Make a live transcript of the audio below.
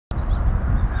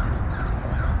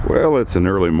Well, it's an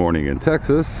early morning in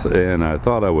Texas, and I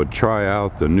thought I would try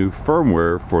out the new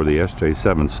firmware for the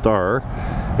SJ7 STAR.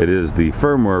 It is the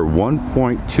firmware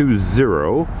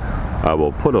 1.20. I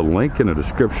will put a link in the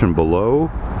description below.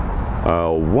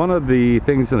 One of the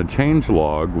things in the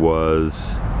changelog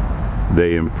was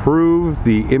they improved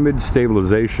the image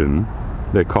stabilization.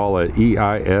 They call it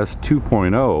EIS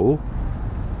 2.0,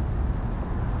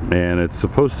 and it's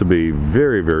supposed to be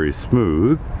very, very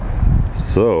smooth.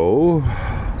 So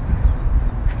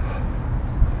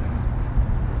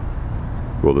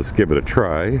we'll just give it a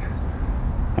try.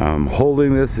 I'm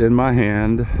holding this in my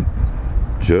hand,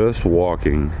 just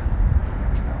walking.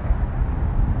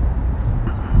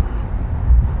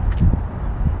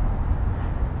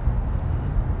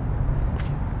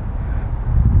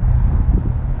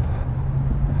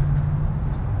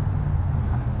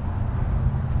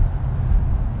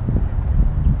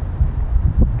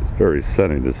 It's very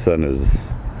sunny. The sun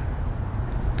is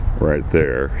right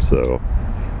there, so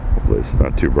hopefully it's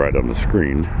not too bright on the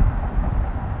screen.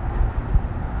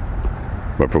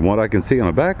 But from what I can see on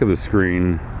the back of the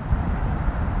screen,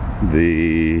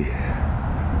 the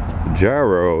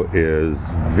gyro is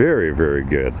very, very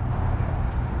good.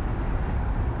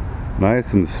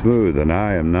 Nice and smooth, and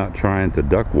I am not trying to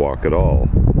duck walk at all.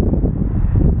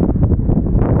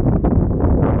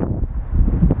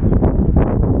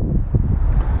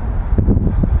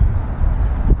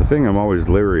 The thing I'm always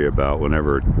leery about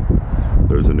whenever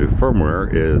there's a new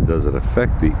firmware is, does it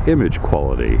affect the image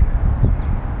quality?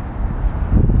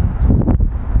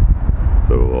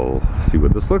 So we'll see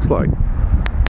what this looks like.